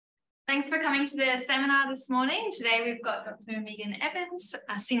Thanks for coming to the seminar this morning. Today we've got Dr. Megan Evans,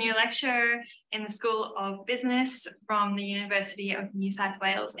 a senior lecturer in the School of Business from the University of New South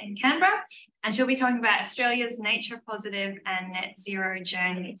Wales in Canberra, and she'll be talking about Australia's nature positive and net zero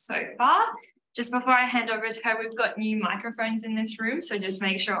journey so far. Just before I hand over to her, we've got new microphones in this room, so just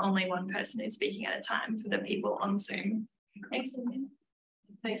make sure only one person is speaking at a time for the people on Zoom. Thanks.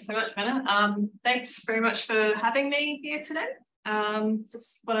 Thanks so much, Hannah. Thanks very much for having me here today.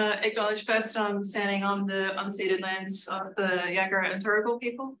 Just want to acknowledge first I'm standing on the unceded lands of the Yagara and Turrbal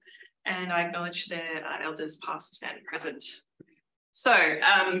people, and I acknowledge their elders past and present. So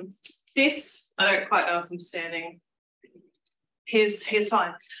this, I don't quite know if I'm standing. Here's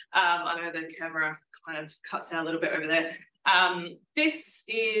fine. I know the camera kind of cuts out a little bit over there. This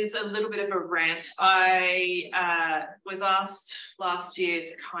is a little bit of a rant. I was asked last year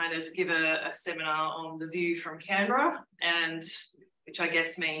to kind of give a seminar on the view from Canberra, and which I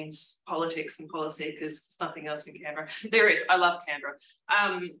guess means politics and policy, because there's nothing else in Canberra. There is, I love Canberra.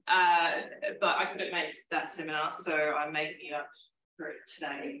 But I couldn't make that seminar, so I'm making it up for it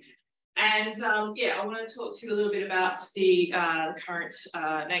today. And yeah, I want to talk to you a little bit about the current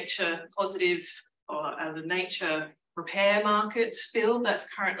nature positive, or the nature repair market bill that's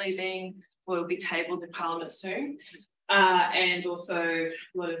currently will be tabled in Parliament soon, and also a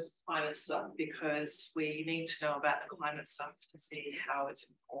lot of climate stuff, because we need to know about the climate stuff to see how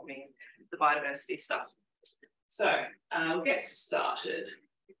it's informing the biodiversity stuff. So we'll get started.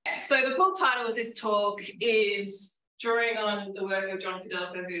 So the full title of this talk is drawing on the work of John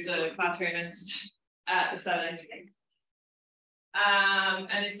Kudelka, who's a cartoonist at the Saturday Evening.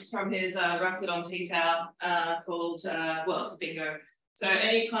 And this is from his Rusted on Tea Towel called, well, it's a bingo. So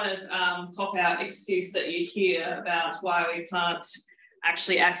any kind of cop-out excuse that you hear about why we can't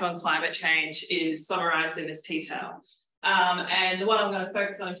actually act on climate change is summarised in this tea towel. And the one I'm going to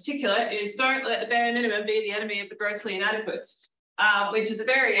focus on in particular is don't let the bare minimum be the enemy of the grossly inadequate, which is a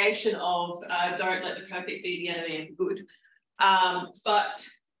variation of don't let the perfect be the enemy of the good. But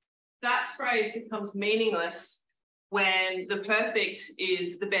that phrase becomes meaningless when the perfect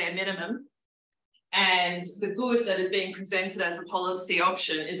is the bare minimum and the good that is being presented as a policy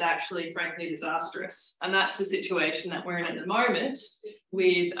option is actually, frankly, disastrous. And that's the situation that we're in at the moment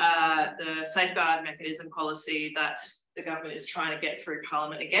with the safeguard mechanism policy that the government is trying to get through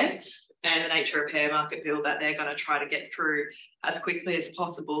Parliament again, and the nature repair market bill that they're going to try to get through as quickly as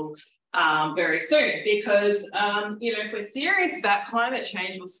possible very soon. Because, you know, if we're serious about climate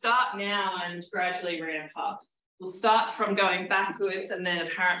change, we'll start now and gradually ramp up. We'll start from going backwards, and then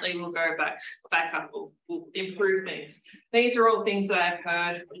apparently we'll go back up. We'll improve things. These are all things that I've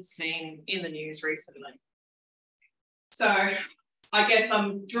heard and seen in the news recently. So I guess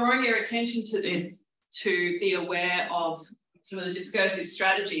I'm drawing your attention to this to be aware of some of the discursive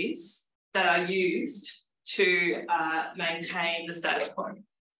strategies that are used to maintain the status quo.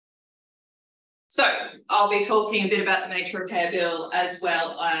 So I'll be talking a bit about the nature repair bill as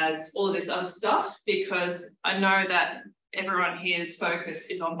well as all of this other stuff, because I know that everyone here's focus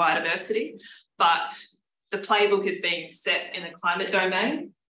is on biodiversity, but the playbook is being set in the climate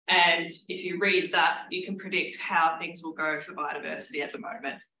domain. And if you read that, you can predict how things will go for biodiversity at the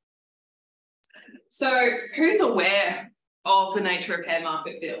moment. So who's aware of the nature repair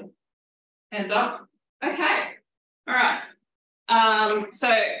market bill? Hands up. Okay. All right.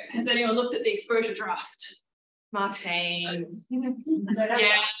 So has anyone looked at the exposure draft? Martine.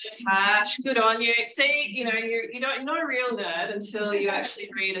 Yeah, Tash, good on you. See, you know, you're not a real nerd until you actually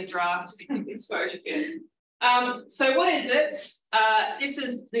read a draft of the exposure bit. So what is it? This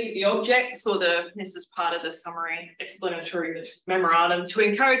is the objects, or this is part of the summary explanatory memorandum, to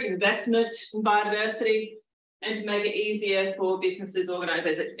encourage investment in biodiversity and to make it easier for businesses,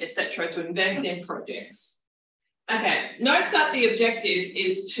 organisations, etc., to invest in projects. Okay, note that the objective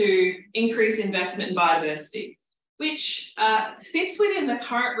is to increase investment in biodiversity, which fits within the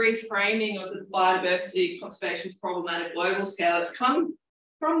current reframing of the biodiversity conservation problem at a global scale. It's come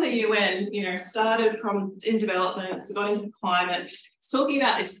from the UN, you know, started from in development, it's gone into climate. It's talking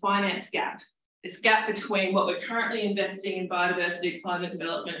about this finance gap, this gap between what we're currently investing in biodiversity, climate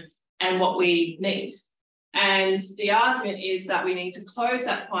development, and what we need. And the argument is that we need to close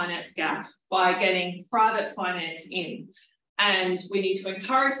that finance gap by getting private finance in. And we need to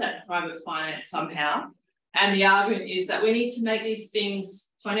encourage that private finance somehow. And the argument is that we need to make these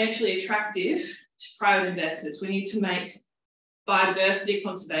things financially attractive to private investors. We need to make biodiversity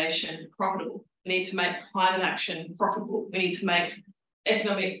conservation profitable. We need to make climate action profitable. We need to make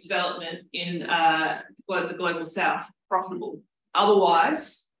economic development in the global south profitable.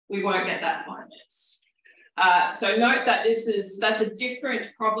 Otherwise, we won't get that finance. So note that that's a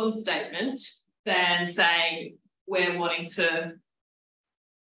different problem statement than saying we're wanting to,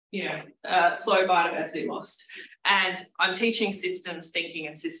 slow biodiversity loss. And I'm teaching systems thinking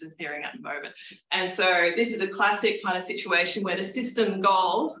and systems theory at the moment. And so this is a classic kind of situation where the system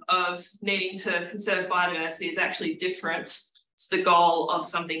goal of needing to conserve biodiversity is actually different to the goal of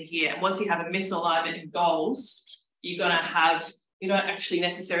something here. And once you have a misalignment in goals, you're not actually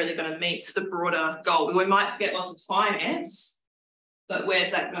necessarily going to meet the broader goal. We might get lots of finance, but where's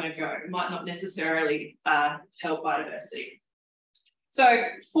that going to go? It might not necessarily help biodiversity. So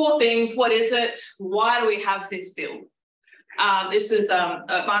 4 things. What is it? Why do we have this bill? This is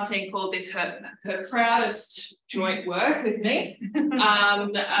Martine called this her proudest joint work with me.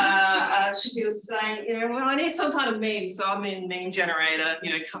 She was saying, well, I need some kind of meme, so I'm in meme generator,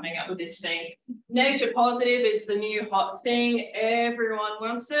 coming up with this thing. Nature positive is the new hot thing. Everyone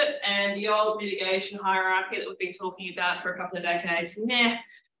wants it, and the old mitigation hierarchy that we've been talking about for a couple of decades,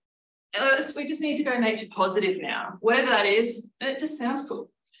 we just need to go nature positive now. Whatever that is, it just sounds cool.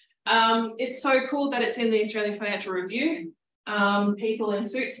 It's so cool that it's in the Australian Financial Review. People in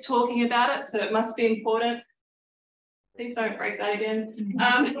suits are talking about it, so it must be important. Please don't break that again.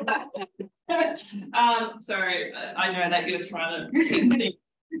 Sorry, I know that you're trying to keep things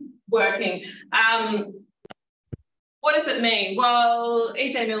working. What does it mean? Well,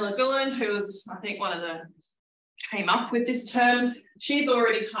 E.J. Miller-Gulland, who was, I think, came up with this term, she's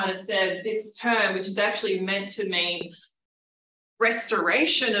already kind of said this term, which is actually meant to mean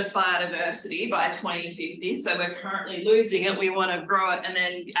restoration of biodiversity by 2050. So we're currently losing it. We want to grow it and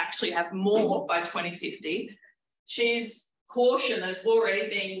then actually have more by 2050. She's cautioned that it's already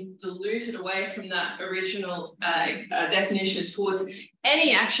being diluted away from that original definition towards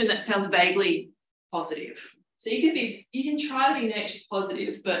any action that sounds vaguely positive. So you can try to be nature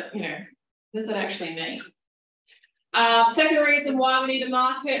positive, but what does that actually mean? Second reason why we need a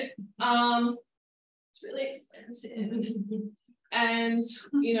market, it's really expensive. And,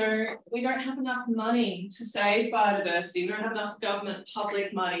 we don't have enough money to save biodiversity. We don't have enough government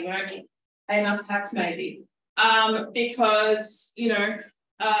public money. We don't pay enough tax maybe. Because,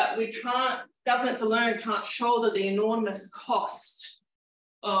 governments alone can't shoulder the enormous cost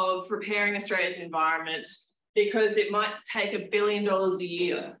of repairing Australia's environment because it might take $1 billion a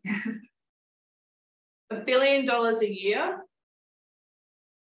year. $1 billion a year.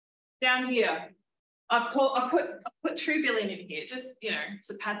 Down here, I've put 2 billion in here, just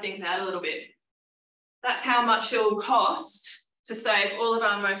to pad things out a little bit. That's how much it will cost to save all of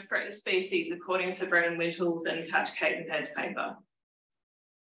our most threatened species, according to Brennan Wintel's and Catch Kate and Head's paper.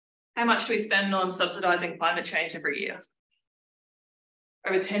 How much do we spend on subsidising climate change every year?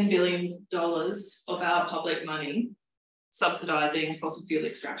 Over $10 billion of our public money subsidising fossil fuel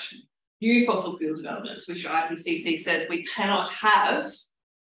extraction. New fossil fuel developments, which IPCC says we cannot have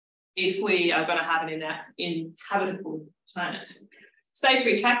if we are going to have an inhabitable planet. Stage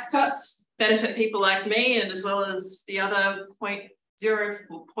 3 tax cuts benefit people like me and as well as the other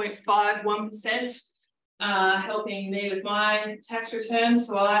 0.51%, helping me with my tax returns.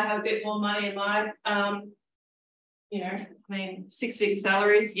 So I have a bit more money in my, 6-figure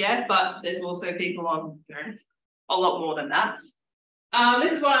salaries, yeah, but there's also people on, a lot more than that.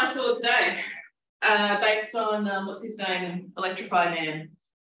 This is what I saw today, based on, what's his name, Electrify Man,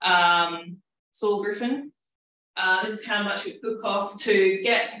 Saul Griffin. This is how much it could cost to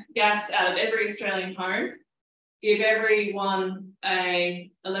get gas out of every Australian home, give everyone a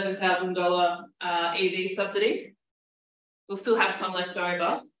 $11,000 EV subsidy. We'll still have some left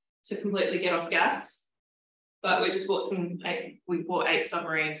over to completely get off gas, but we just bought we bought 8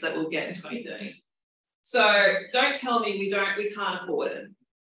 submarines that we'll get in 2030. So don't tell me we can't afford it.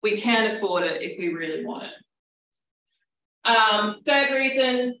 We can afford it if we really want it. Third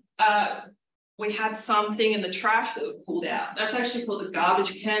reason, we had something in the trash that we pulled out. That's actually called the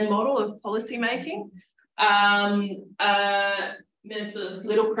garbage can model of policy making. Minister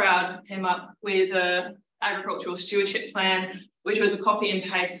Littleproud came up with an agricultural stewardship plan, which was a copy and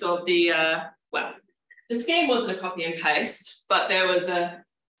paste of the scheme wasn't a copy and paste, but there was a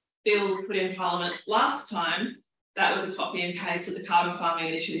bill put in Parliament last time that was a copy and paste of the Carbon Farming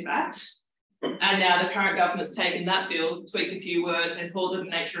Initiative Act. And now the current government's taken that bill, tweaked a few words and called it a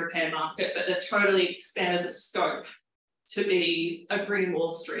nature repair market, but they've totally expanded the scope to be a green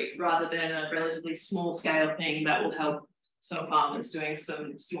Wall Street rather than a relatively small scale thing that will help some farmers doing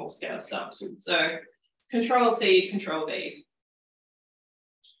some small scale stuff. So Control C, Control V.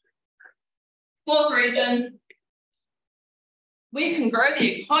 Fourth reason, we can grow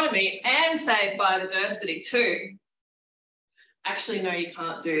the economy and save biodiversity too. Actually, no, you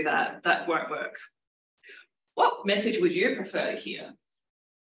can't do that. That won't work. What message would you prefer to hear?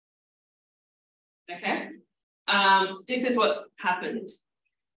 Okay, this is what's happened.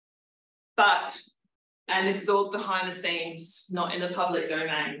 And this is all behind the scenes, not in the public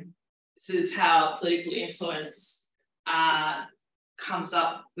domain. This is how political influence comes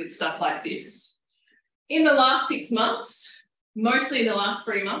up with stuff like this. In the last 6 months, mostly in the last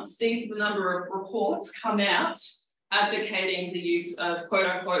 3 months, these are the number of reports come out advocating the use of quote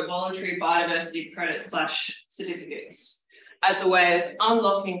unquote voluntary biodiversity credit / certificates as a way of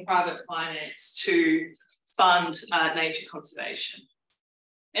unlocking private finance to fund nature conservation.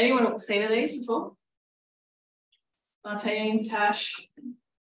 Anyone seen any of these before? Martine, Tash?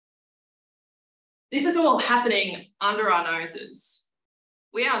 This is all happening under our noses.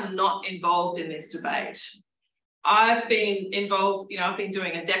 We are not involved in this debate. I've been involved, I've been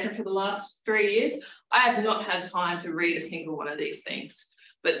doing a DECA for the last 3 years. I have not had time to read a single one of these things,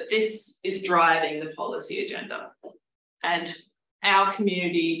 but this is driving the policy agenda. And our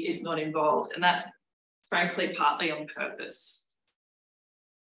community is not involved, and that's frankly partly on purpose.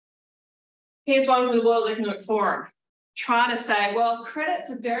 Here's one from the World Economic Forum, trying to say, well, credits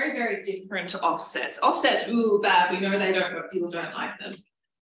are very, very different to offsets. Offsets, ooh, bad, we know they don't work, people don't like them.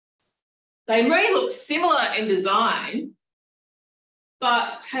 They may look similar in design,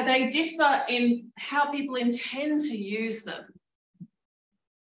 but they differ in how people intend to use them.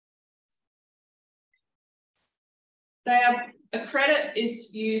 A credit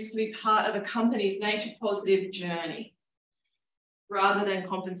is used to be part of a company's nature positive journey rather than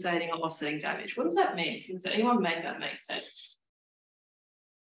compensating or offsetting damage. What does that mean? Does anyone make that make sense?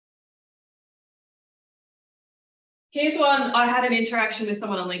 Here's one. I had an interaction with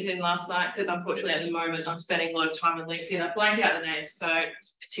someone on LinkedIn last night because unfortunately at the moment I'm spending a lot of time on LinkedIn. I blanked out the names, so I don't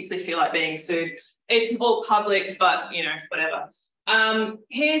particularly feel like being sued. It's all public, but whatever.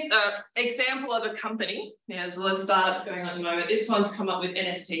 Here's an example of a company. There's a lot of startups going on at the moment. This one's come up with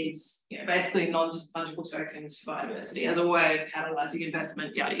NFTs, basically non-fungible tokens for biodiversity as a way of catalyzing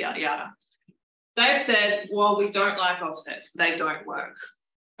investment, yada, yada, yada. They've said, well, we don't like offsets. They don't work.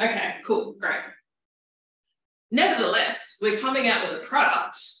 Okay, cool, great. Nevertheless, we're coming out with a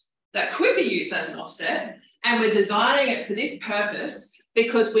product that could be used as an offset, and we're designing it for this purpose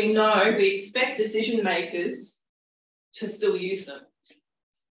because we expect decision makers to still use them.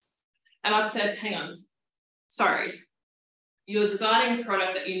 And I've said, hang on, sorry, you're designing a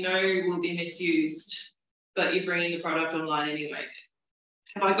product that you know will be misused, but you're bringing the product online anyway.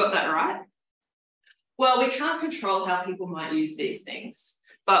 Have I got that right? Well, we can't control how people might use these things,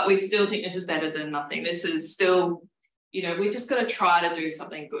 but we still think this is better than nothing. This is still, we just got to try to do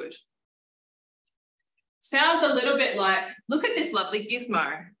something good. Sounds a little bit like, look at this lovely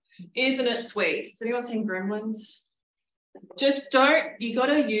gizmo. Isn't it sweet? Has anyone seen Gremlins? Just you got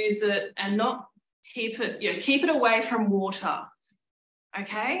to use it and not keep it away from water.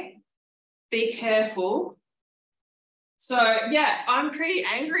 Okay? Be careful. So yeah, I'm pretty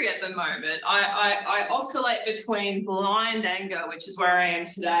angry at the moment. I oscillate between blind anger, which is where I am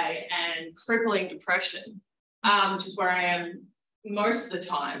today, and crippling depression, which is where I am most of the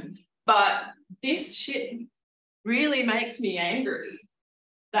time. But this shit really makes me angry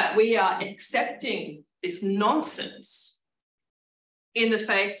that we are accepting this nonsense in the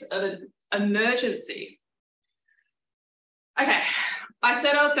face of an emergency. Okay, I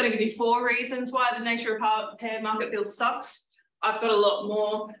said I was going to give you 4 reasons why the nature repair market bill sucks. I've got a lot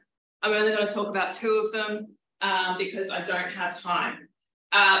more. I'm only going to talk about 2 of them because I don't have time.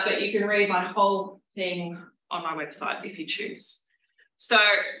 But you can read my whole thing on my website if you choose. So,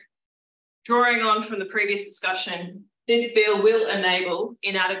 drawing on from the previous discussion, this bill will enable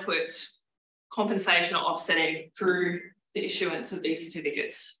inadequate compensation or offsetting through the issuance of these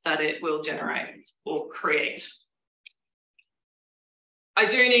certificates that it will generate or create. I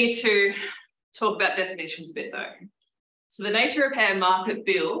do need to talk about definitions a bit though. So the Nature Repair Market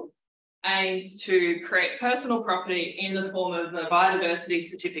Bill aims to create personal property in the form of a biodiversity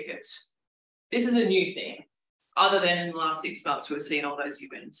certificate. This is a new thing, other than in the last 6 months we've seen all those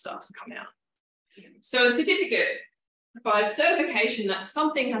UN stuff come out. So a certificate provides certification that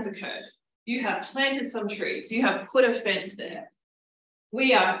something has occurred. You have planted some trees, you have put a fence there.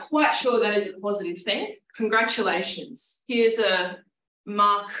 We are quite sure that is a positive thing. Congratulations. Here's a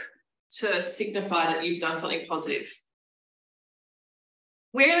mark to signify that you've done something positive.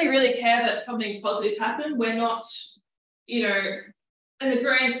 We only really care that something's positive happened. We're not, in the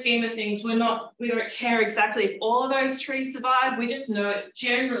grand scheme of things, we don't care exactly if all of those trees survive. We just know it's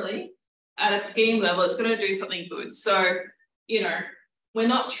generally at a scheme level, it's going to do something good. So, we're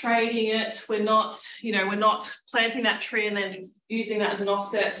not trading it. We're not planting that tree and then using that as an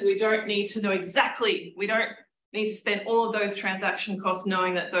offset. So we don't need to know exactly. We don't need to spend all of those transaction costs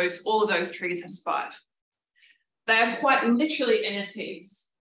knowing that all of those trees have survived. They are quite literally NFTs.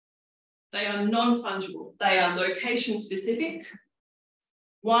 They are non-fungible. They are location specific.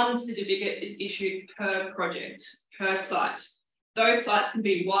 One certificate is issued per project, per site. Those sites can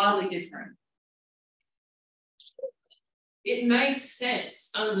be wildly different. It made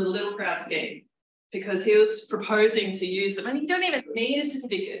sense under the Little Crowd scheme because he was proposing to use them, and you don't even need a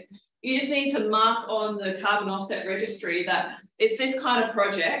certificate. You just need to mark on the carbon offset registry that it's this kind of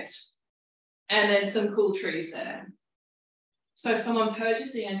project and there's some cool trees there. So someone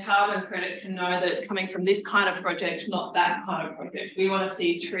purchasing a carbon credit can know that it's coming from this kind of project, not that kind of project. We want to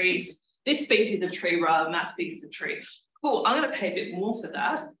see trees, this species of tree rather than that species of tree. Cool, I'm going to pay a bit more for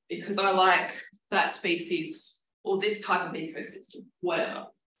that because I like that species or this type of ecosystem, whatever.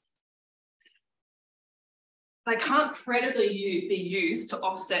 They can't credibly be used to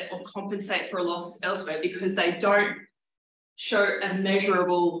offset or compensate for a loss elsewhere because they don't show a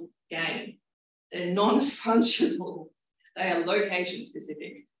measurable gain. They're non-fungible. They are location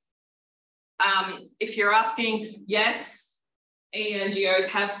specific. If you're asking, yes, NGOs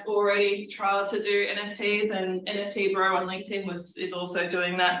have already tried to do NFTs, and NFT Bro on LinkedIn is also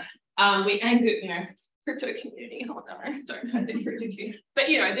doing that. We aim at, crypto community. Oh no, don't have the crypto community. But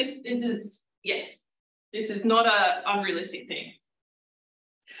this is not an unrealistic thing.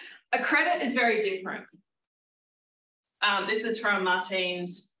 A credit is very different. This is from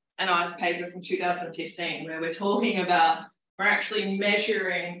Martine's and I's paper from 2015, where we're actually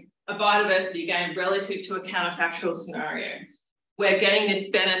measuring a biodiversity gain relative to a counterfactual scenario. We're getting this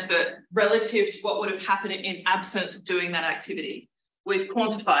benefit relative to what would have happened in absence of doing that activity. We've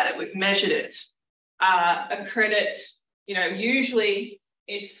quantified it, we've measured it. A credit, usually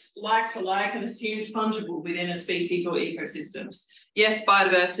it's like for like and assumed fungible within a species or ecosystems. Yes,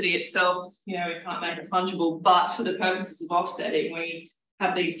 biodiversity itself, we can't make it fungible, but for the purposes of offsetting, we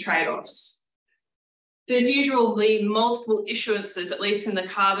have these trade-offs. There's usually multiple issuances, at least in the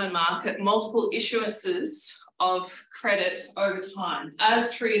carbon market, multiple issuances of credits over time.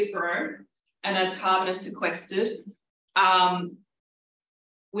 As trees grow and as carbon is sequestered,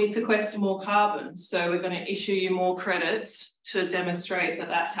 we sequester more carbon. So we're going to issue you more credits to demonstrate that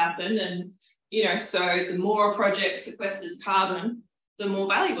that's happened. And, so the more a project sequesters carbon, the more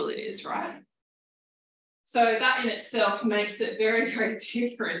valuable it is, right? So that in itself makes it very, very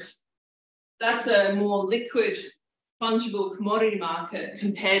different. That's a more liquid, fungible commodity market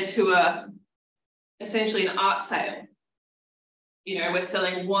compared to essentially an art sale. We're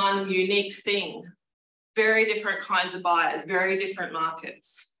selling one unique thing, very different kinds of buyers, very different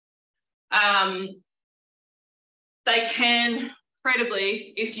markets. They can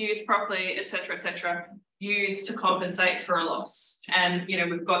credibly, if used properly, et cetera, used to compensate for a loss. And,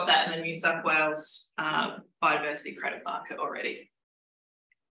 we've got that in the New South Wales biodiversity credit market already.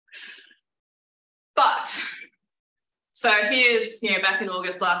 But, so here's, back in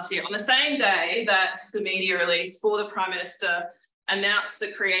August last year, on the same day that the media release for the Prime Minister announced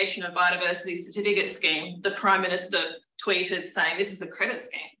the creation of biodiversity certificate scheme, the Prime Minister tweeted saying, this is a credit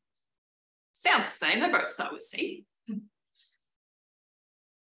scheme. Sounds the same, they both start with C.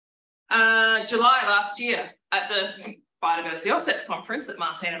 July last year at the Biodiversity Offsets Conference that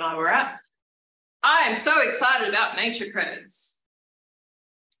Martine and I were at, I am so excited about nature credits.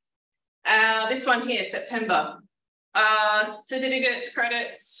 This one here, September. Certificates,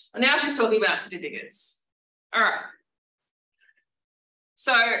 credits. Now she's talking about certificates. All right.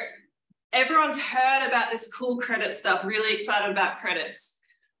 So everyone's heard about this cool credit stuff, really excited about credits.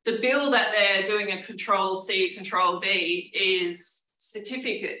 The bill that they're doing a Control C, Control B is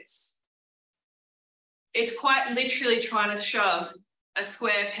certificates. It's quite literally trying to shove a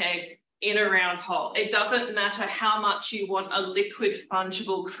square peg in a round hole. It doesn't matter how much you want a liquid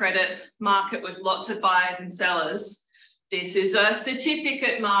fungible credit market with lots of buyers and sellers. This is a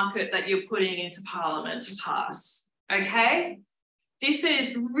certificate market that you're putting into Parliament to pass, okay? This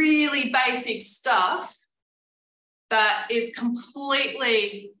is really basic stuff that is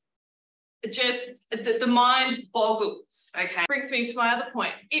completely just, the mind boggles, okay? Brings me to my other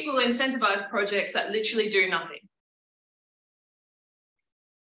point. It will incentivize projects that literally do nothing.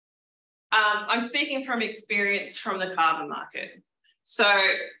 I'm speaking from experience from the carbon market. So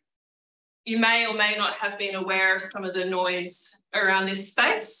you may or may not have been aware of some of the noise around this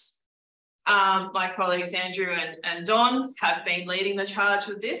space. My colleagues Andrew and Don have been leading the charge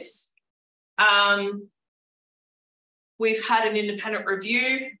with this. We've had an independent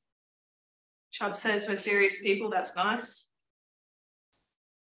review. Chubb says we're serious people, that's nice.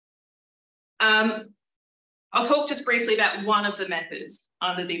 I'll talk just briefly about one of the methods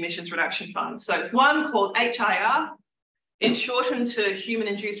under the Emissions Reduction Fund. So it's one called HIR. It's shortened to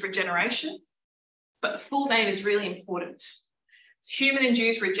human-induced regeneration, but the full name is really important. It's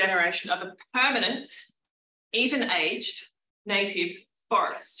human-induced regeneration of a permanent, even-aged native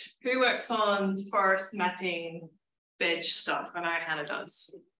forest. Who works on forest mapping, veg stuff? I know Hannah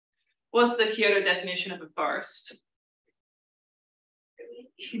does. What's the Kyoto definition of a forest?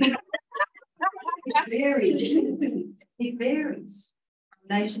 It varies. It varies.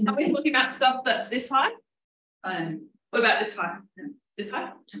 Nation Are we talking about stuff that's this high? What about this high? This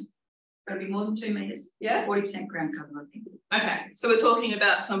high? Got to be more than 2 metres. Yeah. 40% ground cover, I think. Okay, so we're talking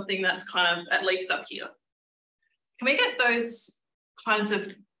about something that's kind of at least up here. Can we get those kinds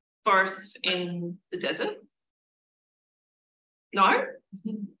of forests in the desert? No? Oh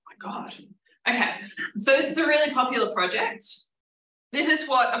my God. Okay, so this is a really popular project. This is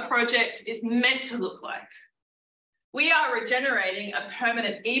what a project is meant to look like. We are regenerating a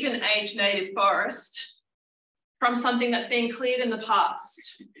permanent, even-aged native forest from something that's been cleared in the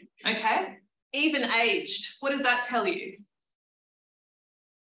past, okay? Even-aged, what does that tell you?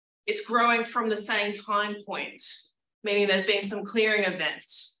 It's growing from the same time point, meaning there's been some clearing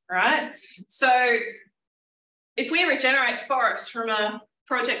event, right? So if we regenerate forests from a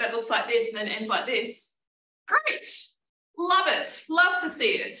project that looks like this and then ends like this, great, love it, love to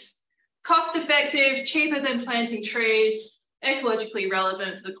see it. Cost effective, cheaper than planting trees, ecologically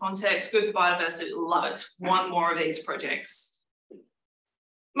relevant for the context, good for biodiversity, love it. Want more of these projects.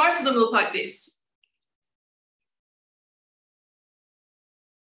 Most of them look like this.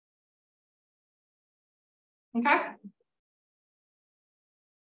 Okay.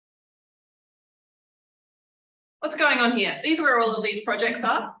 What's going on here? These are where all of these projects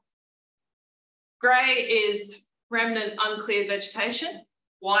are. Grey is remnant uncleared vegetation.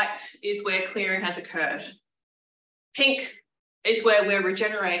 White is where clearing has occurred. Pink is where we're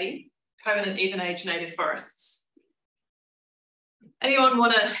regenerating permanent even-age native forests. Anyone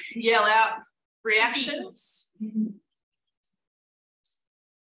want to yell out reactions?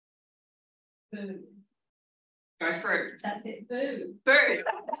 Boo. Go through. That's it. Boo. Boo.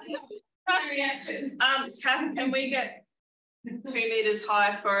 No reaction. Can we get 2 metres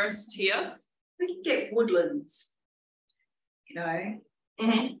high forest here? We can get woodlands, you know.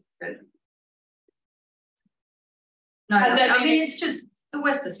 Mm-hmm. But no, I mean, it's just the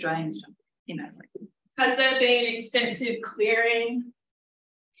West Australian stuff, you know. Has there been extensive clearing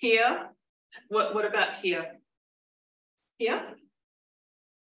here? What about here? Here?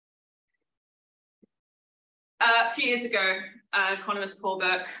 A few years ago, economist Paul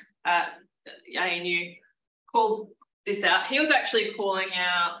Burke at ANU called this out. He was actually calling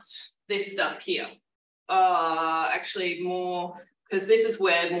out this stuff here. Actually more, because this is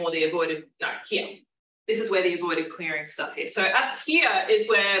where more the avoided, no, here. This is where the avoided clearing stuff here. So up here is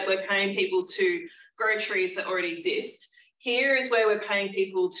where we're paying people to grow trees that already exist. Here is where we're paying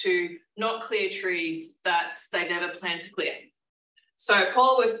people to not clear trees that they never planned to clear. So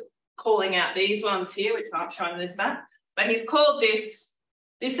Paul was calling out these ones here, which aren't shown in this map, but he's called this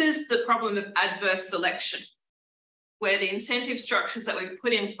is the problem of adverse selection, where the incentive structures that we've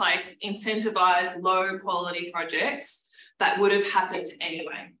put in place incentivize low quality projects that would have happened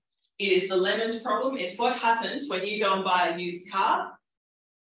anyway. It is the lemons problem. It's what happens when you go and buy a used car.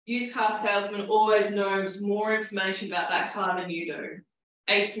 Used car salesman always knows more information about that car than you do.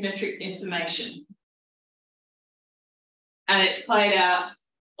 Asymmetric information. And it's played out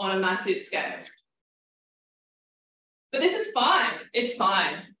on a massive scale. But this is fine. It's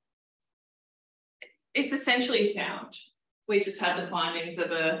fine. It's essentially sound. We just had the findings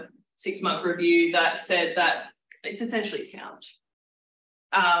of a 6-month review that said that it's essentially sound.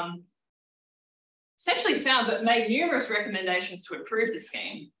 Essentially sound, but made numerous recommendations to improve the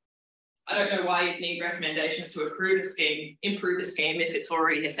scheme. I don't know why you'd need recommendations to improve a scheme if it's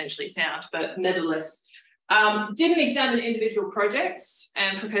already essentially sound, but nevertheless, didn't examine individual projects,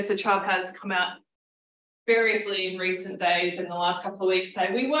 and Professor Chubb has come out variously in recent days in the last couple of weeks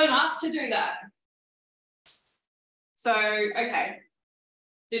saying we weren't asked to do that. So, okay,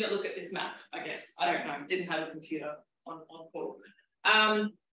 didn't look at this map, I guess. I don't know, didn't have a computer on call.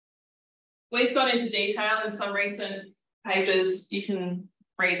 We've gone into detail in some recent papers. You can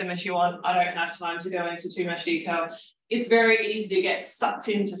read them if you want. I don't have time to go into too much detail. It's very easy to get sucked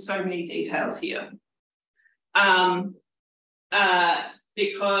into so many details here.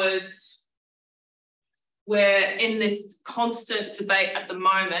 Because we're in this constant debate at the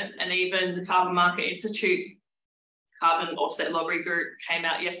moment, and even the Carbon Market Institute Carbon Offset Lobby Group came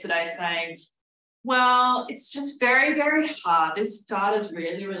out yesterday saying, well, it's just very, very hard. This data is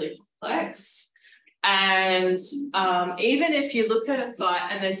really, really complex. And even if you look at a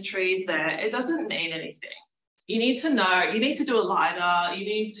site and there's trees there, it doesn't mean anything. You need to know, you need to do a LiDAR, you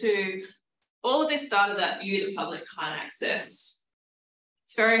need to, all of this data that you, the public, can't access.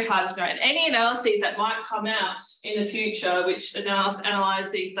 It's very hard to know. And any analyses that might come out in the future, which analyse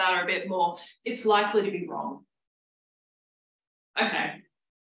these data a bit more, it's likely to be wrong. Okay,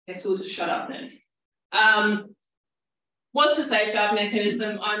 guess we'll just shut up then. What's the safeguard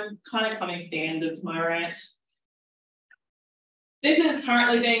mechanism? I'm kind of coming to the end of my rant. This is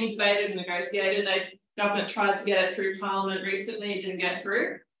currently being debated and negotiated. The government tried to get it through Parliament recently, it didn't get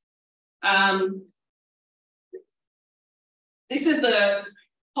through. This is the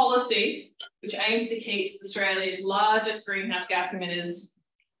policy which aims to keep Australia's largest greenhouse gas emitters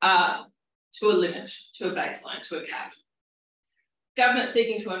to a limit, to a baseline, to a cap. Government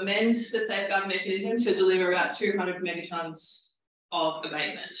seeking to amend the safeguard mechanism to deliver about 200 megatonnes of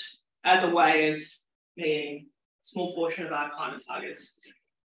abatement as a way of meeting a small portion of our climate targets.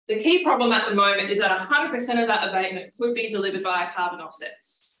 The key problem at the moment is that 100% of that abatement could be delivered via carbon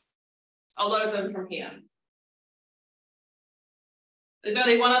offsets. A lot of them from here. There's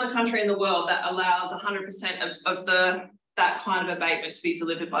only one other country in the world that allows 100% of that kind of abatement to be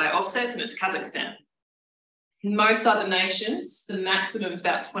delivered by offsets, and it's Kazakhstan. In most other nations, the maximum is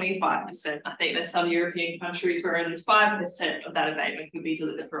about 25%. I think there's some European countries where only 5% of that abatement could be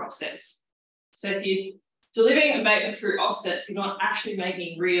delivered through offsets. So if you're delivering abatement through offsets, you're not actually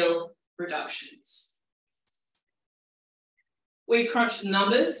making real reductions. We crunched the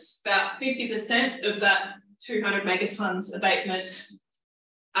numbers. About 50% of that 200 megatonnes abatement,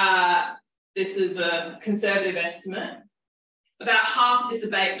 this is a conservative estimate, about half of this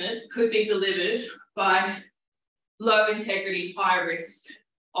abatement could be delivered by low integrity, high risk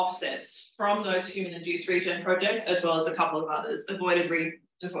offsets from those human induced regen projects, as well as a couple of others, avoided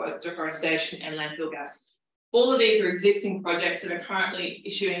deforestation and landfill gas. All of these are existing projects that are currently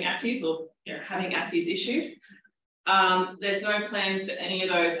issuing ACCUs or having ACCUs issued. There's no plans for any of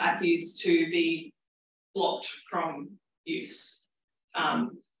those ACCUs to be blocked from use.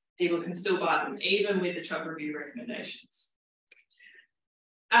 People can still buy them, even with the Chubb review recommendations.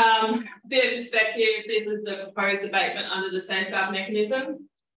 Bit of perspective, this is the proposed abatement under the safeguard mechanism.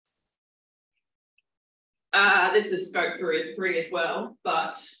 This is scope 3 as well,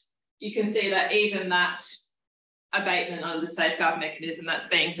 but you can see that even that abatement under the safeguard mechanism that's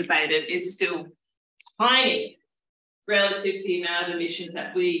being debated is still tiny relative to the amount of emissions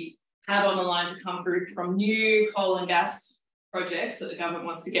that we have on the line to come through from new coal and gas projects that the government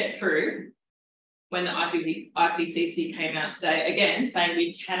wants to get through. When the IPCC came out today, again, saying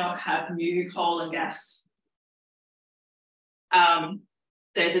we cannot have new coal and gas.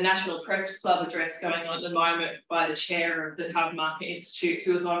 There's a National Press Club address going on at the moment by the chair of the Carbon Market Institute,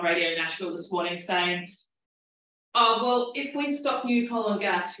 who was on Radio National this morning saying, oh, well, if we stop new coal and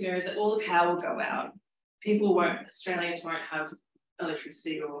gas, that all the power will go out. Australians won't have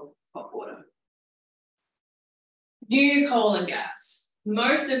electricity or hot water. New coal and gas.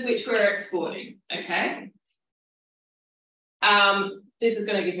 Most of which we're exporting, okay? This is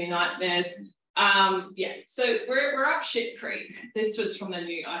going to give me nightmares. Yeah, so we're up shit creek. This was from the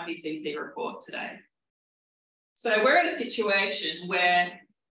new IPCC report today. So we're in a situation where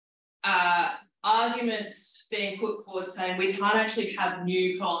arguments being put forward saying we can't actually have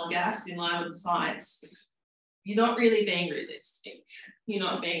new coal and gas in line with the science. You're not really being realistic. You're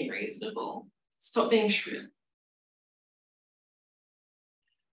not being reasonable. Stop being shrill.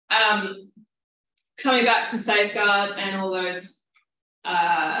 Coming back to safeguard and all those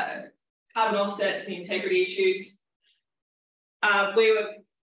carbon offsets, the integrity issues, a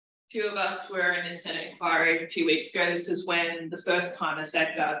few of us were in this Senate inquiry a few weeks ago. This is when the first time a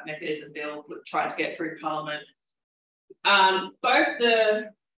safeguard mechanism bill tried to get through Parliament. Both the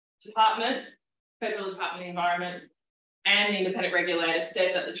Federal Department of the Environment and the independent regulator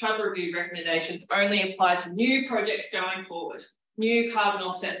said that the Chubb review recommendations only apply to new projects going forward. New carbon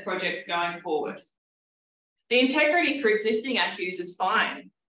offset projects going forward. The integrity for existing ACCUs is fine.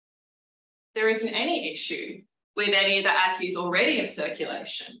 There isn't any issue with any of the ACCUs already in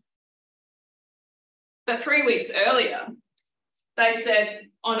circulation. But 3 weeks earlier, they said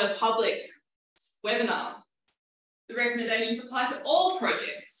on a public webinar, the recommendations apply to all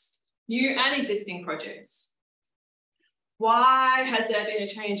projects, new and existing projects. Why has there been a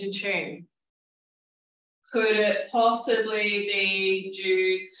change in tune? Could it possibly be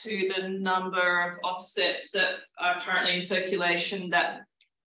due to the number of offsets that are currently in circulation that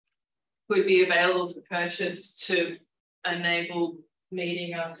would be available for purchase to enable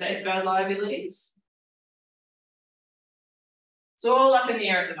meeting our safeguard liabilities? It's all up in the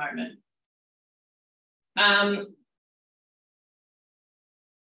air at the moment. I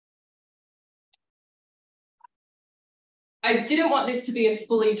didn't want this to be a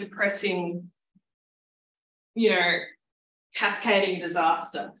fully depressing, you know, cascading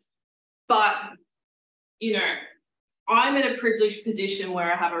disaster. But, you know, I'm in a privileged position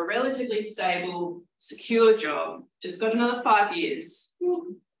where I have a relatively stable, secure job, just got another 5 years.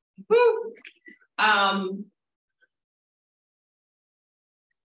 Woo.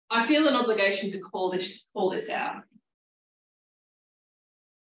 I feel an obligation to call this out.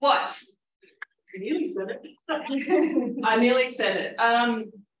 What? I nearly said it. I nearly said it. I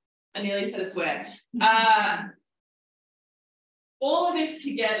nearly said a swear. All of this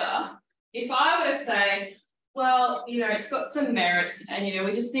together, if I were to say, well, you know, it's got some merits and, you know,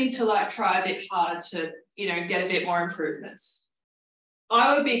 we just need to like try a bit harder to, you know, get a bit more improvements,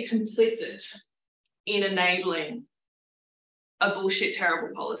 I would be complicit in enabling a bullshit,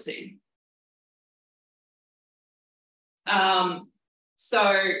 terrible policy.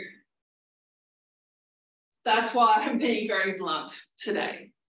 So that's why I'm being very blunt today.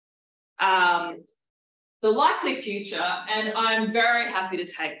 The likely future, and I'm very happy to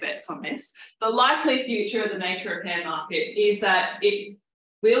take bets on this, the likely future of the nature repair market is that it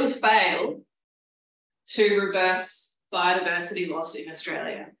will fail to reverse biodiversity loss in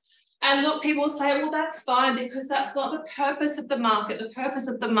Australia. And look, people say, well, that's fine because that's not the purpose of the market. The purpose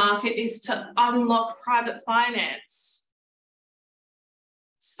of the market is to unlock private finance.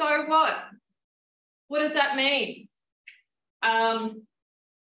 So what? What does that mean?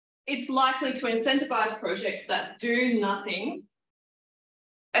 It's likely to incentivize projects that do nothing,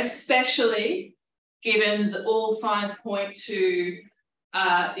 especially given that all signs point to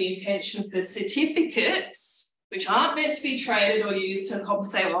the intention for certificates, which aren't meant to be traded or used to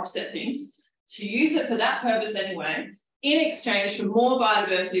compensate or offset things, to use it for that purpose anyway, in exchange for more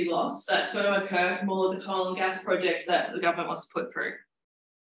biodiversity loss that's going to occur from all of the coal and gas projects that the government wants to put through.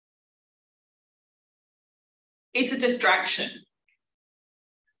 It's a distraction.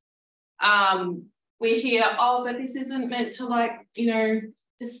 We hear, oh, but this isn't meant to, like, you know,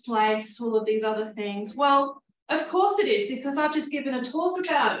 displace all of these other things. Well, of course it is, because I've just given a talk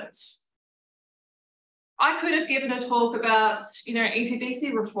about it. I could have given a talk about, you know,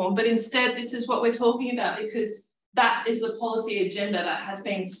 EPBC reform, but instead this is what we're talking about because that is the policy agenda that has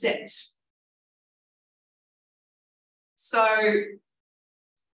been set. So,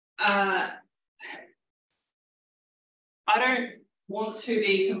 I don't want to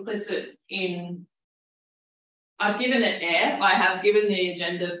be complicit in, I've given it air, I have given the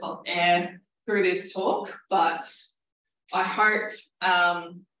agenda air through this talk, but I hope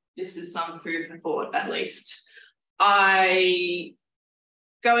this is some food for thought at least. I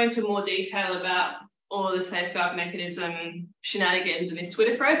go into more detail about all the safeguard mechanism shenanigans in this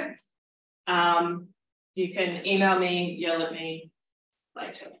Twitter thread. You can email me, yell at me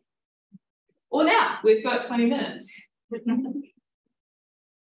later. Or now, we've got 20 minutes.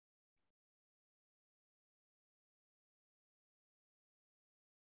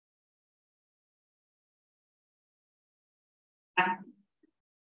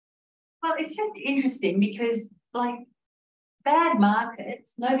 Well, it's just interesting because, like, bad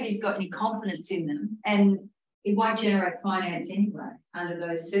markets, nobody's got any confidence in them, and it won't generate finance anyway under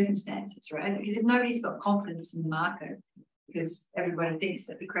those circumstances, right? Because if nobody's got confidence in the market, because everybody thinks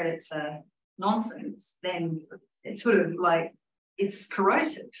that the credits are nonsense, then it's sort of like it's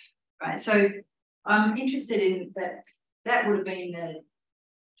corrosive, right? So I'm interested in that. That would have been the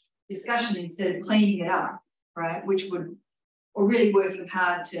discussion instead of cleaning it up, right? Which would, or really working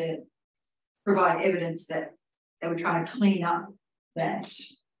hard to provide evidence that they were trying to clean up that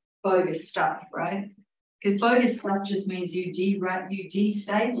bogus stuff, right? Because bogus stuff just means you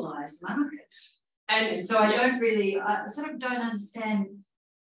destabilise the market. And so I don't really, I sort of don't understand,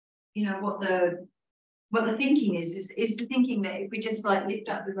 you know, what the thinking is the thinking that if we just like lift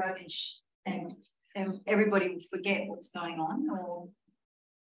up the rubbish and everybody will forget what's going on, or?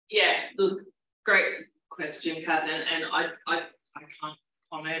 Yeah, look, great question, Catherine, and I can't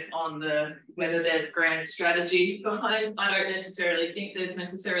comment on whether there's a grand strategy behind. I don't necessarily think there's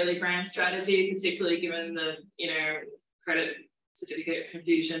necessarily grand strategy, particularly given the, you know, credit certificate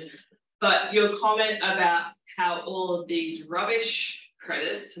confusion. But your comment about how all of these rubbish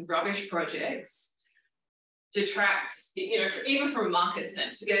credits and rubbish projects detracts, you know, even from a market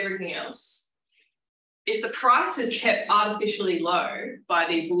sense, forget everything else. If the price is kept artificially low by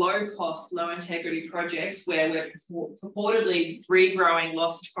these low-cost, low-integrity projects where we're purportedly regrowing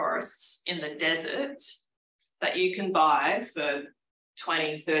lost forests in the desert that you can buy for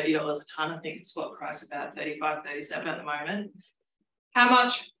 $20, $30 a tonne, I think it's what price, about 35, 37 at the moment. how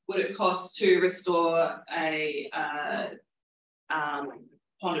much would it cost to restore a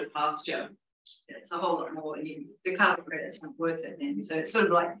ponded pasture? It's a whole lot more. The carbon credit's not worth it then. So it's sort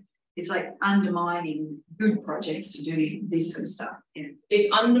of like, it's like undermining good projects to do this sort of stuff. Yeah.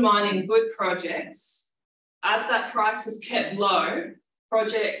 It's undermining good projects. As that price is kept low,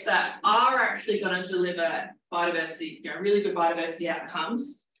 projects that are actually going to deliver biodiversity, really good biodiversity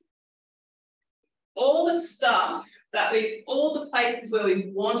outcomes. All the stuff that all the places where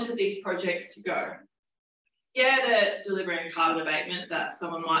we wanted these projects to go. Yeah, they're delivering carbon abatement that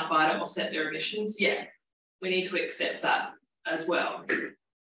someone might buy to offset their emissions. Yeah, we need to accept that as well.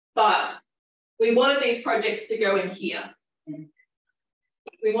 But we wanted these projects to go in here.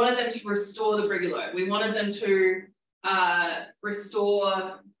 We wanted them to restore the brigalow. We wanted them to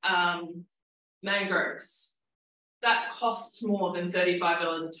restore mangroves. That costs more than $35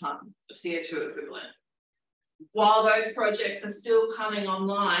 a tonne of CO2 equivalent. While those projects are still coming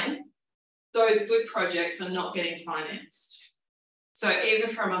online, those good projects are not getting financed. So even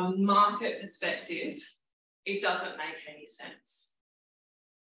from a market perspective, it doesn't make any sense.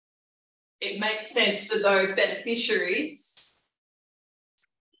 It makes sense for those beneficiaries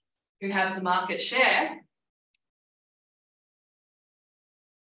who have the market share.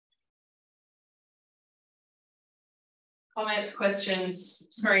 Comments, questions,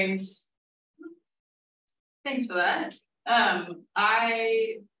 screams? Thanks for that.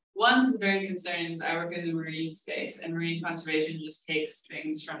 One of the very concerns, I work in the marine space, and marine conservation just takes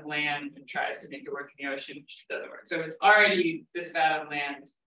things from land and tries to make it work in the ocean, which doesn't work. So it's already this bad on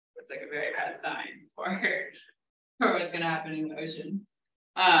land. It's like a very bad sign for what's going to happen in the ocean.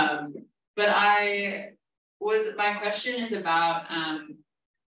 But my question is about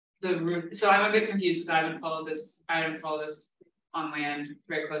so I'm a bit confused because I haven't followed this on land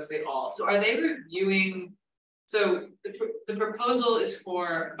very closely at all. So are they reviewing? So the proposal is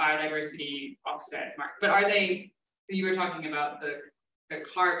for biodiversity offset market, but are they? You were talking about the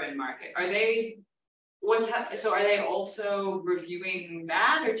carbon market. Are they? So are they also reviewing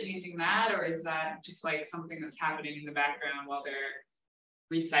that or changing that, or is that just like something that's happening in the background while they're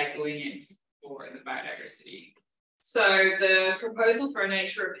recycling it for the biodiversity? So the proposal for a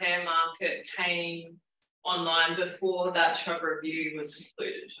nature repair market came online before that Chubb review was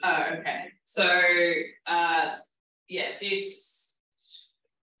concluded. Oh, okay. So yeah, this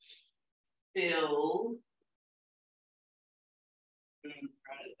bill.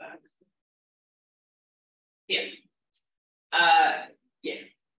 Yeah. Yeah.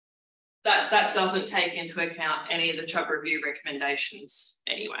 That doesn't take into account any of the Chubb review recommendations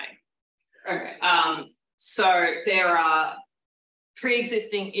anyway. Okay. So there are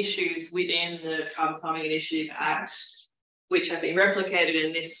pre-existing issues within the Carbon Farming Initiative Act, which have been replicated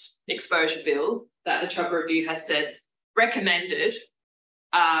in this exposure bill that the Chubb review has said recommended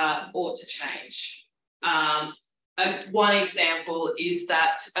ought to change. One example is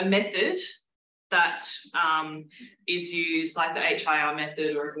that a method that is used, like the HIR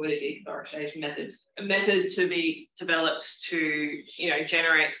method or avoided deforestation method, a method to be developed to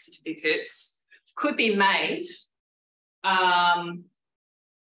generate certificates, could be made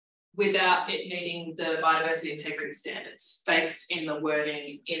without it meeting the biodiversity integrity standards based in the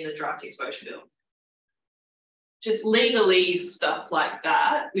wording in the draft exposure bill. Just legalese stuff like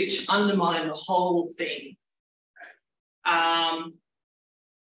that, which undermine the whole thing.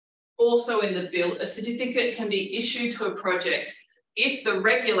 Also in the bill, a certificate can be issued to a project if the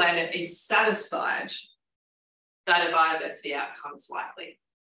regulator is satisfied that a biodiversity outcome is likely.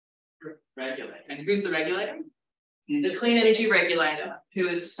 Regulator. And who's the regulator? The Clean Energy Regulator, who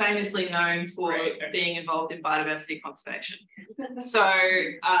is famously known for being involved in biodiversity conservation. So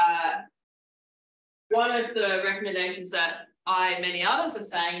one of the recommendations that many others are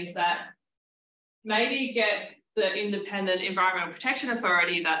saying is that maybe get the Independent Environmental Protection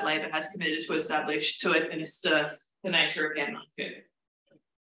Authority that Labor has committed to establish to administer the nature repair market.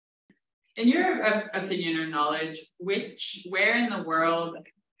 In your opinion or knowledge, where in the world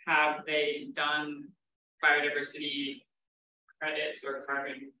have they done biodiversity credits or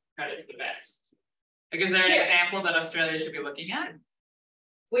carbon credits the best? Like, is there an example that Australia should be looking at?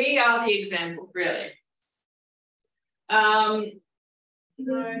 We are the example, really. No,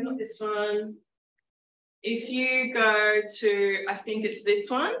 not this one. If you go to, I think it's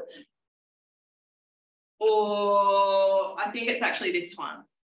this one, or I think it's actually this one,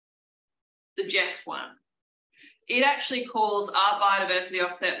 the Jeff one. It actually calls our biodiversity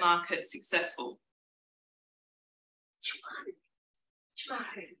offset market successful.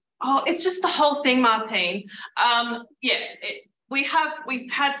 Oh, it's just the whole thing, Martine. We've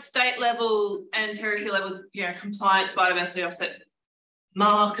had state level and territory level, compliance biodiversity offset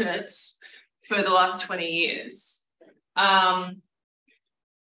markets for the last 20 years.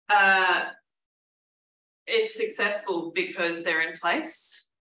 It's successful because they're in place.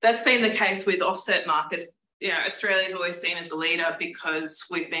 That's been the case with offset markets. You know, Australia's always seen as a leader because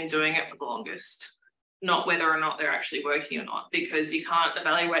we've been doing it for the longest, not whether or not they're actually working or not, because you can't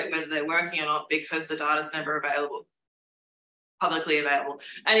evaluate whether they're working or not because the data's never available, publicly available.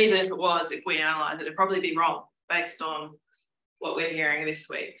 And even if it was, if we analyse it, it'd probably be wrong based on what we're hearing this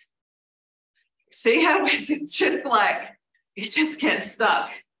week. See how it's just like, it just gets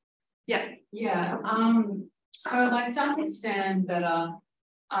stuck. Yeah. Yeah. So I'd like to understand better,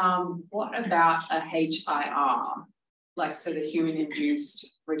 what about a HIR? Like, so the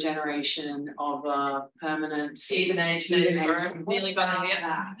human-induced regeneration of a permanent Evenation.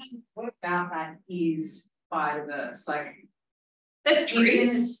 What about that is biodiverse? Like, that's in a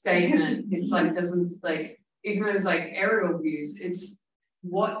trees. statement, it's like, doesn't, like, even though it's like aerial views, it's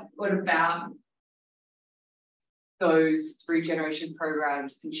what about those regeneration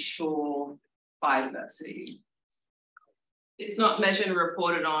programs ensure biodiversity? It's not measured and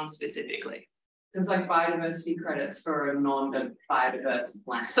reported on specifically. There's like biodiversity credits for a non-biodiverse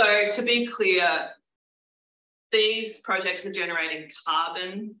land. So to be clear, these projects are generating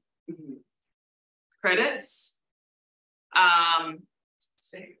carbon credits.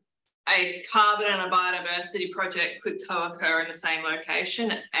 A carbon and a biodiversity project could co-occur in the same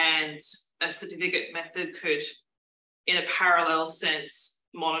location, and a certificate method could, in a parallel sense,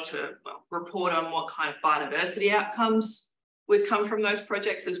 monitor, report on what kind of biodiversity outcomes would come from those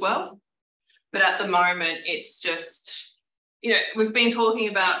projects as well. But at the moment, it's just, you know, we've been talking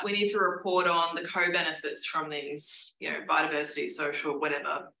about we need to report on the co-benefits from these, you know, biodiversity, social,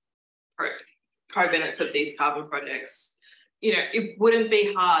 whatever, co-benefits of these carbon projects. You know, it wouldn't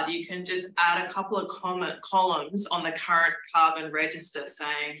be hard. You can just add a couple of columns on the current carbon register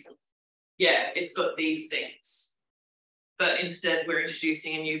saying, yeah, it's got these things. But instead, we're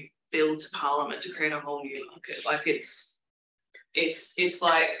introducing a new bill to Parliament to create a whole new market. Like it's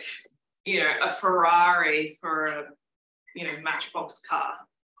like, you know, a Ferrari for a, you know, matchbox car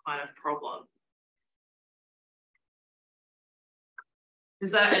kind of problem.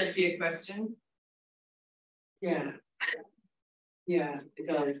 Does that answer your question? Yeah. Yeah, it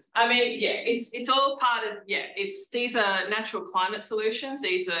does. I mean, yeah, it's all part of, yeah, these are natural climate solutions,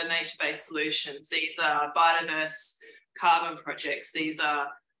 these are nature-based solutions, these are biodiverse carbon projects, these are,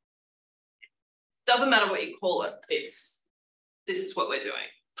 doesn't matter what you call it, this is what we're doing.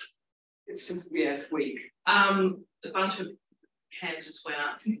 It's just, yeah, it's weak. A bunch of hands just went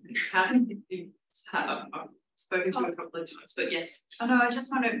up. I've spoken to you a couple of times, but yes. I know, I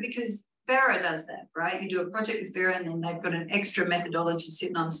just wonder, because Vera does that, right? You do a project with Vera and then they've got an extra methodology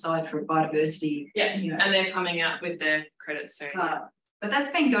sitting on the side for biodiversity. Yeah, you know. and they're coming out with their credits soon. But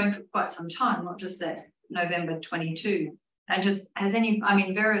that's been going for quite some time, not just that November 22. And just has any, I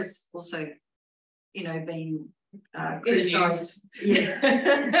mean, Vera's also, you know, been criticised. Yeah.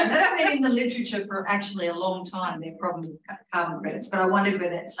 They've been in the literature for actually a long time, their problem with carbon credits. But I wondered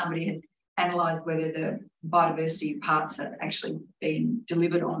whether somebody had analysed whether the biodiversity parts have actually been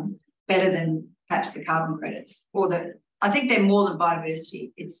delivered on better than perhaps the carbon credits, or that I think they're more than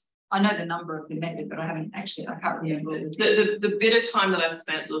biodiversity. I know the number of the method, but I can't remember. The bit of time that I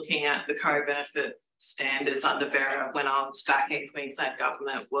spent looking at the co-benefit standards under Vera when I was back in Queensland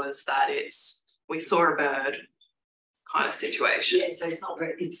government was that we saw a bird kind of situation. Yeah, so it's not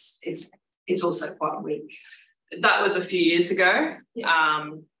very, it's also quite weak. That was a few years ago. Yeah.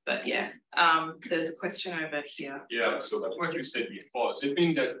 But yeah, there's a question over here. Yeah, so that's what you said before. Does it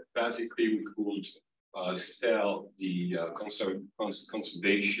mean that basically we could sell the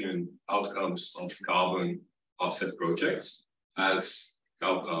conservation outcomes of carbon offset projects as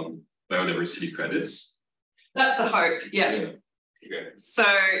biodiversity credits? That's the hope, yeah. Okay. So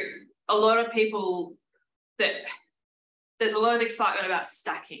a lot of people, there's a lot of excitement about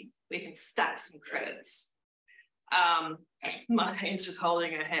stacking. We can stack some credits. Martine's just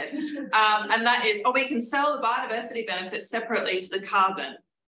holding her head. And that is, we can sell the biodiversity benefits separately to the carbon.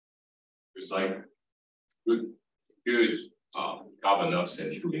 It's like good carbon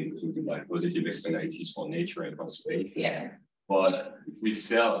offset should include like positive externalities for nature and conservation. Yeah. But if we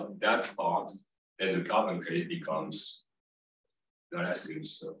sell that part, then the carbon credit becomes not as good.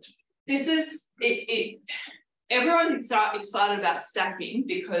 So this is it. Everyone's excited about stacking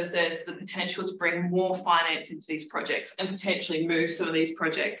because there's the potential to bring more finance into these projects and potentially move some of these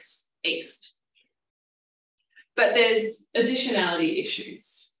projects east. But there's additionality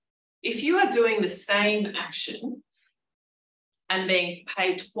issues. If you are doing the same action and being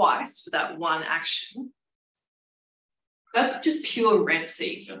paid twice for that one action, That's just pure rent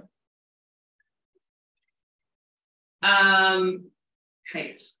seeking.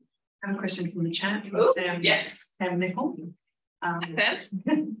 Kate. I have a question from the chat from Sam. Yes. Sam Nicol.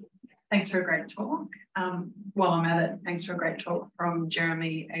 Sam. Thanks for a great talk. While I'm at it, thanks for a great talk from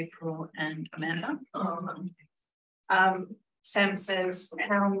Jeremy, April, and Amanda. Sam says,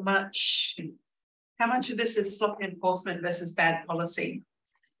 how much of this is sloppy enforcement versus bad policy?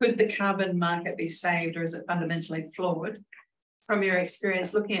 Could the carbon market be saved, or is it fundamentally flawed? From your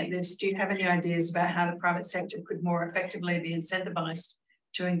experience looking at this, do you have any ideas about how the private sector could more effectively be incentivised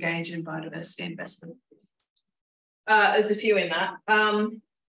to engage in biodiversity investment? There's a few in that.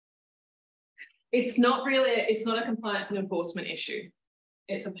 It's not a compliance and enforcement issue.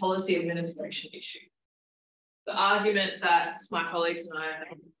 It's a policy administration issue. The argument that my colleagues and I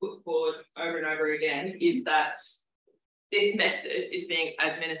have put forward over and over again is that this method is being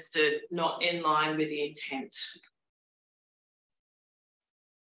administered not in line with the intent.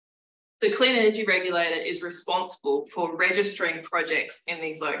 The Clean Energy Regulator is responsible for registering projects in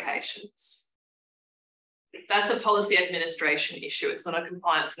these locations. That's a policy administration issue. It's not a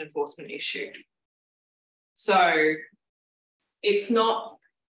compliance and enforcement issue. So it's not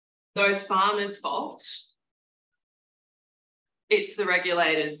those farmers' fault. It's the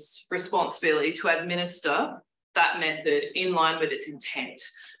regulator's responsibility to administer that method in line with its intent.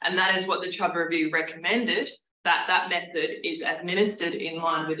 And that is what the Chubb Review recommended, that method is administered in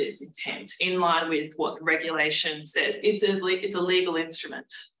line with its intent, in line with what the regulation says. It's a legal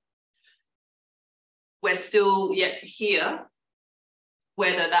instrument. We're still yet to hear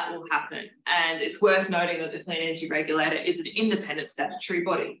whether that will happen. And it's worth noting that the Clean Energy Regulator is an independent statutory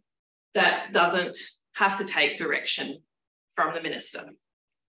body that doesn't have to take direction from the minister.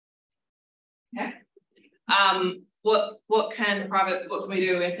 Okay. What can we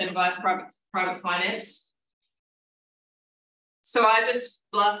do to incentivise private finance? So I just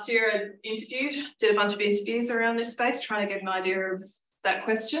last year did a bunch of interviews around this space, trying to get an idea of that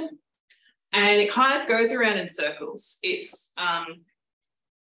question. And it kind of goes around in circles. It's,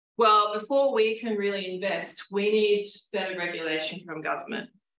 well, before we can really invest, we need better regulation from government.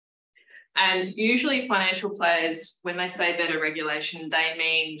 And usually financial players, when they say better regulation, they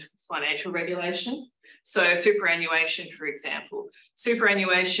mean financial regulation. So superannuation, for example.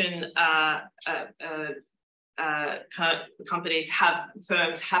 Superannuation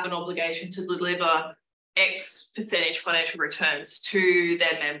firms have an obligation to deliver X percentage financial returns to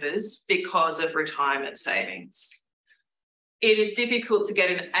their members because of retirement savings. It is difficult to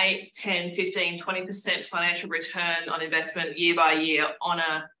get an 8, 10, 15, 20% financial return on investment year by year on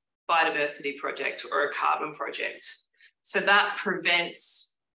a biodiversity project or a carbon project. So that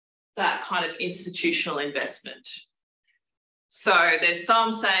prevents that kind of institutional investment. So there's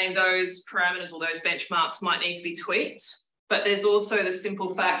some saying those parameters or those benchmarks might need to be tweaked, but there's also the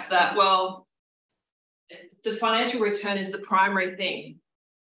simple facts that, well, the financial return is the primary thing.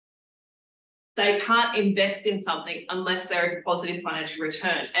 They can't invest in something unless there is a positive financial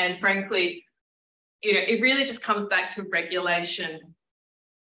return. And frankly, it really just comes back to regulation,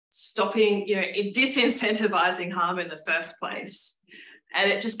 stopping, disincentivizing harm in the first place. And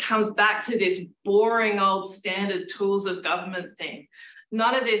it just comes back to this boring old standard tools of government thing.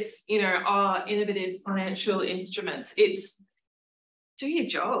 None of this, are innovative financial instruments. It's do your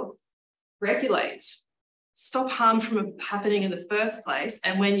job, regulate, stop harm from happening in the first place.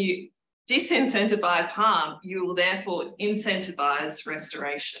 And when you disincentivize harm, you will therefore incentivize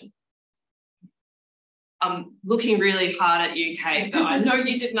restoration. I'm looking really hard at you, Kate, but I know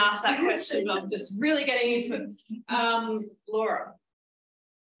you didn't ask that question, but I'm just really getting into it. Laura.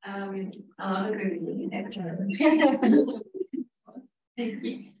 I'll agree with you. Excellent. Thank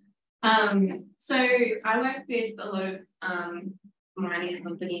you. So I work with a lot of mining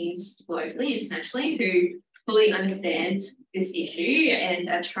companies globally, internationally, who fully understand this issue and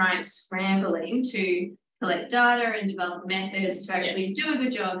are scrambling to collect data and develop methods to actually do a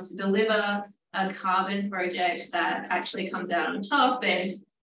good job to deliver a carbon project that actually comes out on top. And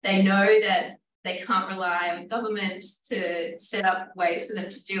they know that they can't rely on governments to set up ways for them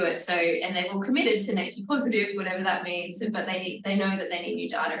to do it. So, and they've all committed to net positive, whatever that means, but they know that they need new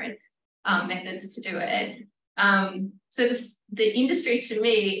data and methods to do it. So the industry, to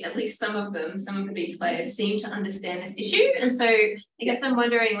me, at least some of the big players seem to understand this issue. And so I guess I'm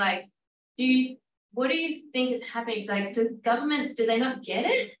wondering, like, what do you think is happening? Like, do they not get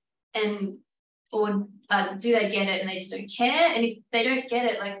it? Or do they get it and they just don't care? And if they don't get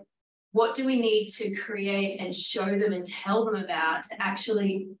it, like, what do we need to create and show them and tell them about to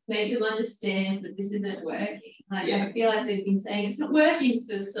actually make them understand that this isn't working? Like, I feel like we've been saying it's not working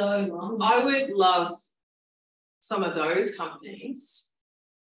for so long. I would love some of those companies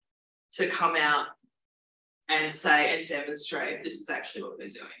to come out and say and demonstrate this is actually what they're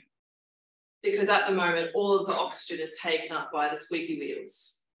doing. Because at the moment, all of the oxygen is taken up by the squeaky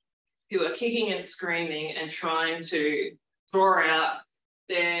wheels, who are kicking and screaming and trying to draw out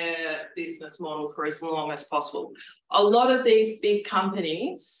their business model for as long as possible. A lot of these big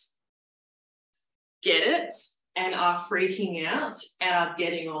companies get it and are freaking out and are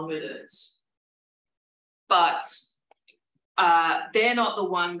getting on with it. But they're not the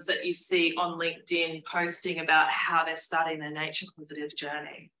ones that you see on LinkedIn posting about how they're starting their nature positive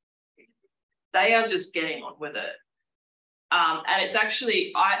journey. They are just getting on with it. And it's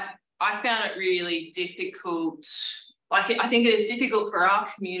actually, I found it really difficult. Like, I think it is difficult for our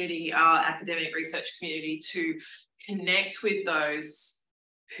community, our academic research community, to connect with those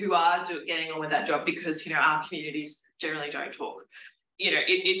who are getting on with that job, because, you know, our communities generally don't talk. You know,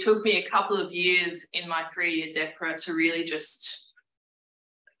 it took me a couple of years in my 3-year DEPRA to really just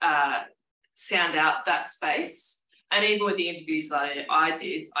sound out that space. And even with the interviews I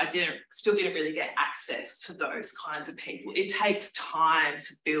still didn't really get access to those kinds of people. It takes time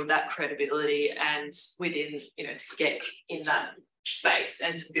to build that credibility and within, you know, to get in that space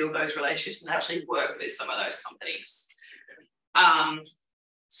and to build those relationships and actually work with some of those companies.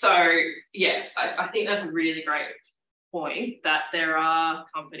 So yeah, I think that's a really great point, that there are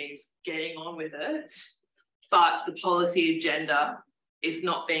companies getting on with it, but the policy agenda is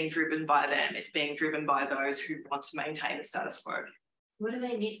not being driven by them. It's being driven by those who want to maintain the status quo. What do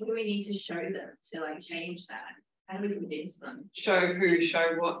they need? What do we need to show them to like change that? How do we convince them? Show who?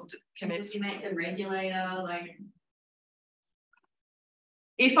 Show what? Convince you, make the regulator like.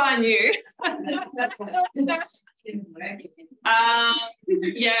 If I knew.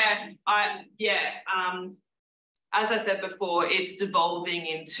 As I said before, it's devolving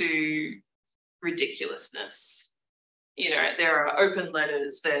into ridiculousness. You know, there are open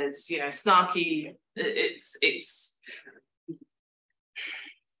letters, there's, you know, snarky, it's,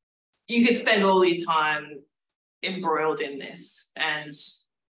 you could spend all your time embroiled in this. And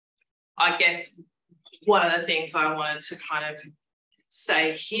I guess one of the things I wanted to kind of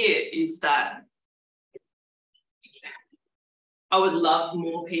say here is that I would love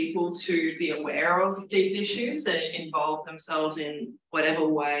more people to be aware of these issues and involve themselves in whatever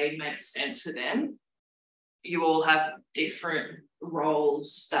way makes sense for them. You all have different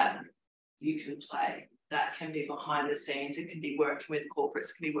roles that you can play. That can be behind the scenes. It can be working with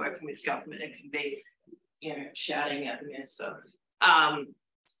corporates, it can be working with government, it can be, you know, shouting at the minister.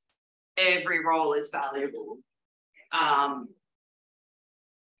 Every role is valuable. And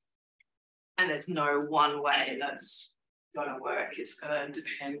there's no one way that's going to work. It's going to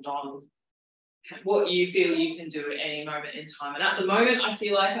depend on what you feel you can do at any moment in time. And at the moment, I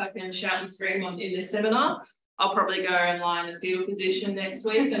feel like I can shout and scream in this seminar. I'll probably go and lie in the fetal position next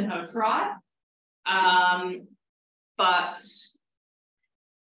week and have a cry. But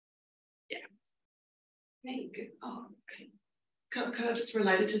yeah. Oh, can I just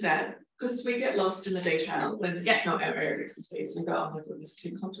relate it to that? Because we get lost in the detail when this is not our area of expertise and go, oh my goodness,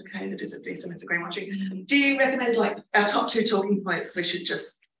 too complicated. Is it decent? Is it greenwashing? Do you recommend like our top 2 talking points we should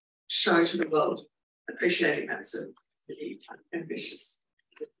just show to the world, appreciating that's a really ambitious?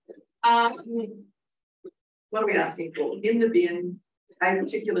 What are we asking for? In the bin, a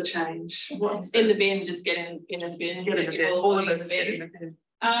particular change? What's in the bin? Just get in the bin. Get in the bin. All of us get in the bin.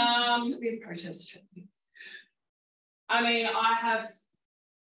 It's a big protest. I mean, I have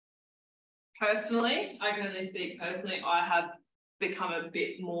personally, I can only speak personally, I have become a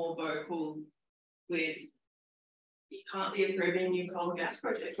bit more vocal with, you can't be approving new coal and gas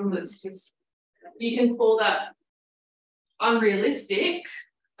projects. It's just, you can call that unrealistic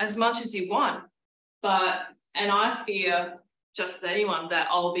as much as you want, but, and I fear, just as anyone, that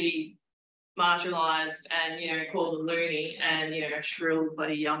I'll be marginalised and, you know, called a loony and, you know, shrill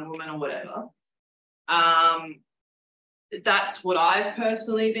bloody young woman or whatever. That's what I've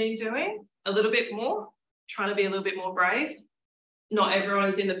personally been doing a little bit more, trying to be a little bit more brave. Not everyone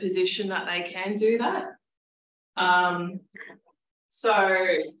is in the position that they can do that. So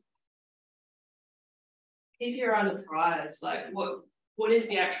if you're under prize, like what is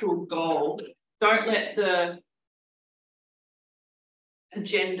the actual goal? Don't let the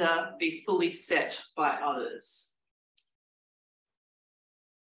agenda be fully set by others.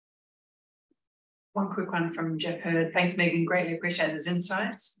 One quick one from Jeff Hurd. Thanks, Megan. Greatly appreciate those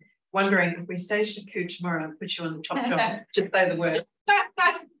insights. Wondering if we staged a coup tomorrow and put you on the top job, just say the word.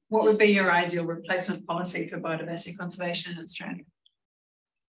 What would be your ideal replacement policy for biodiversity conservation in Australia?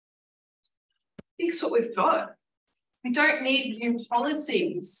 Fix what we've got. We don't need new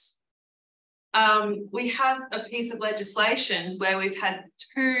policies. we have a piece of legislation where we've had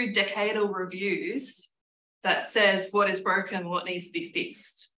 2 decadal reviews that says what is broken, what needs to be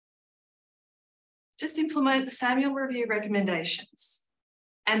fixed. Just implement the Samuel Review recommendations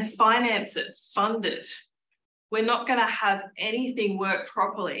and finance it, fund it. We're not going to have anything work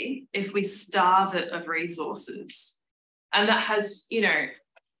properly if we starve it of resources. And that has, you know,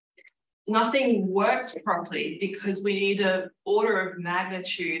 nothing works properly because we need an order of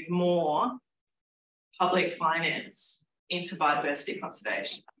magnitude more public finance into biodiversity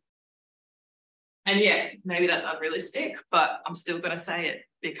conservation. And yeah, maybe that's unrealistic, but I'm still going to say it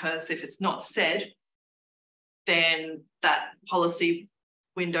because if it's not said, then that policy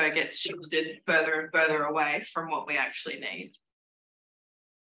window gets shifted further and further away from what we actually need.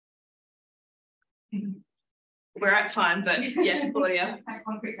 We're at time, but yes, Claudia. A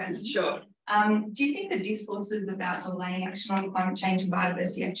concrete question. Sure. Do you think the discourses about delaying action on climate change and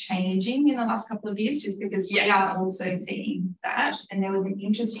biodiversity are changing in the last couple of years? Just because we are also seeing that. And there was an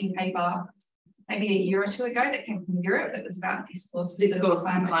interesting paper maybe a year or 2 ago that came from Europe that was about discourses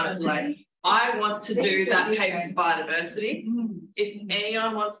on climate delay. I want to do that paper for biodiversity. If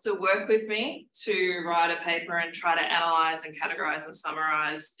anyone wants to work with me to write a paper and try to analyse and categorise and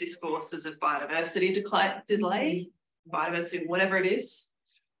summarise discourses of biodiversity delay, biodiversity, whatever it is,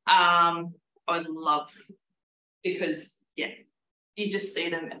 I would love, because yeah, you just see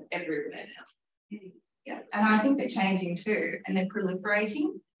them everywhere now. Yeah, and I think they're changing too, and they're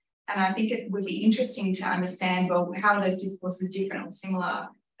proliferating. And I think it would be interesting to understand, well, how are those discourses different or similar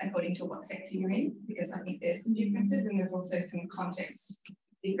according to what sector you're in? Because I think there's some differences, and there's also some context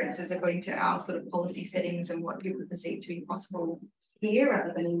differences according to our sort of policy settings and what people perceive to be possible here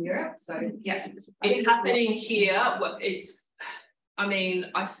rather than in Europe. So yeah, it's happening here. It's, I mean,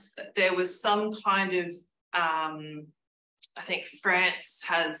 there was some kind of I think France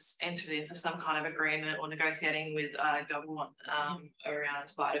has entered into some kind of agreement or negotiating with government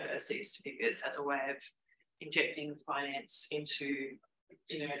around biodiversity certificates as a way of injecting finance into,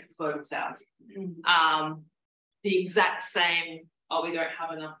 you know, global south. The exact same, oh, we don't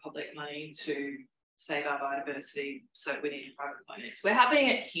have enough public money to save our biodiversity, so we need private finance. We're having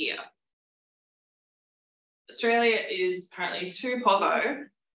it here. Australia is apparently too povo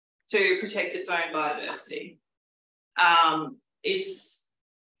to protect its own biodiversity. It's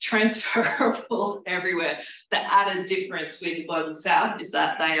transferable everywhere. The added difference with the global south is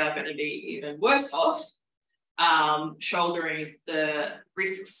that they are going to be even worse off, shouldering the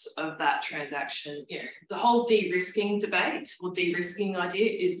risks of that transaction. You know, the whole de-risking debate or de-risking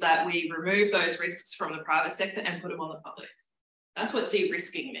idea is that we remove those risks from the private sector and put them on the public. That's what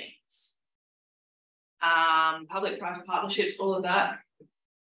de-risking means. Public-private partnerships, all of that.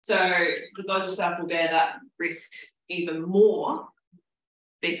 So the global south will bear that risk even more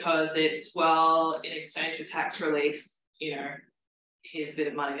because it's, well, in exchange for tax relief, you know, here's a bit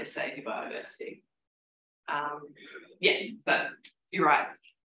of money to save your biodiversity. Yeah, but you're right.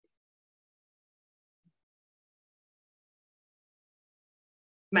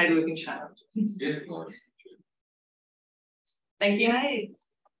 Maybe we can chat. Yeah. Thank you. Yay.